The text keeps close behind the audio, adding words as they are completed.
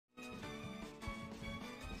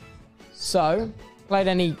So, played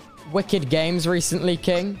any wicked games recently,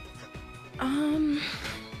 King?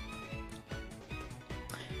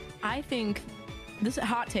 I think this is a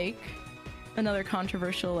hot take, another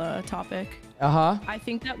controversial topic. I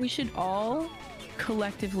think that we should all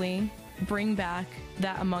collectively bring back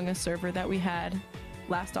that Among Us server that we had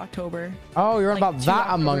last October. Oh, you're on like about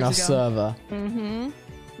that Among Us server.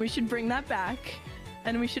 We should bring that back,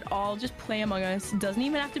 and we should all just play Among Us. Doesn't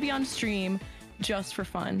even have to be on stream, just for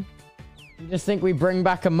fun. You just think we bring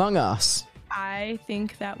back Among Us? I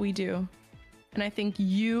think that we do. And I think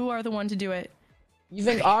you are the one to do it. You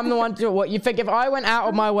think I'm the one to do it? What? You think if I went out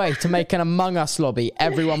of my way to make an Among Us lobby,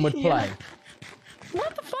 everyone would play?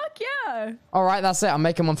 What the fuck? Yeah. All right, that's it. I'm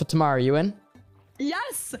making one for tomorrow. You in?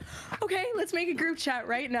 Yes. Okay, let's make a group chat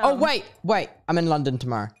right now. Oh, wait. I'm in London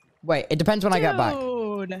tomorrow. Wait, it depends when I get back.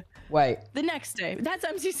 Wait. The next day. That's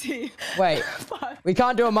MCC. Wait. We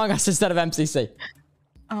can't do Among Us instead of MCC.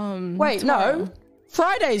 Wait, tomorrow. no.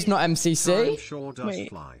 Friday's not MCC. Sure does Wait.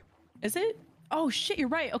 fly. Is it? Oh, shit, you're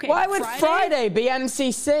right. Okay. Why would Friday be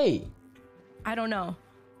MCC? I don't know.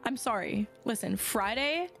 I'm sorry. Listen,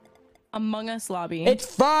 Friday, Among Us lobby.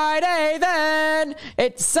 It's Friday then.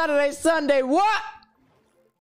 It's Saturday, Sunday. What?